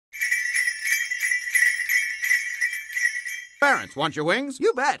Clarence, want your wings?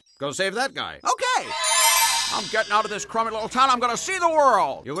 You bet. Go save that guy. Okay. I'm getting out of this crummy little town. I'm gonna see the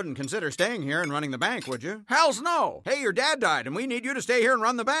world. You wouldn't consider staying here and running the bank, would you? Hell's no. Hey, your dad died, and we need you to stay here and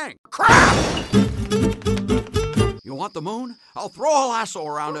run the bank. Crap! You want the moon? I'll throw a lasso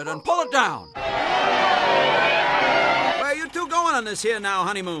around it and pull it down. Where you two going on this here now,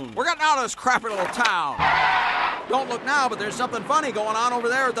 honeymoon? We're getting out of this crappy little town. Don't look now, but there's something funny going on over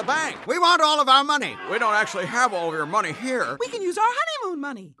there at the bank. We want all of our money. We don't actually have all of your money here. We can use our honeymoon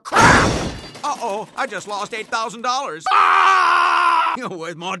money. Crap! Uh-oh, I just lost $8,000. Ah! You're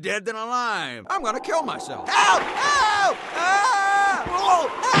worth more dead than alive. I'm gonna kill myself. Help! Help! Ah! Whoa!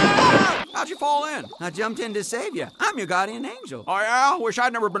 Help! How'd you fall in? I jumped in to save you. I'm your guardian angel. Oh, yeah? Wish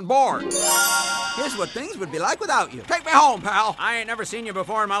I'd never been born. Here's what things would be like without you. Take me home, pal. I ain't never seen you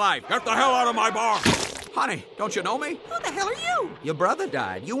before in my life. Get the hell out of my bar. Honey, don't you know me? Who the hell are you? Your brother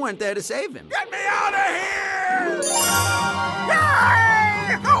died. You went there to save him. Get me out of here!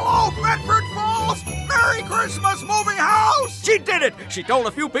 Yay! Hello, Bedford Falls! Merry Christmas, movie house! She did it! She told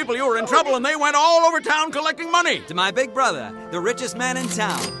a few people you were in trouble and they went all over town collecting money. To my big brother, the richest man in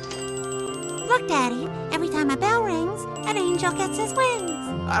town. Look, Daddy, every time a bell rings, an angel gets his wings.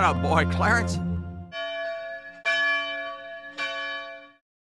 Atta boy, Clarence.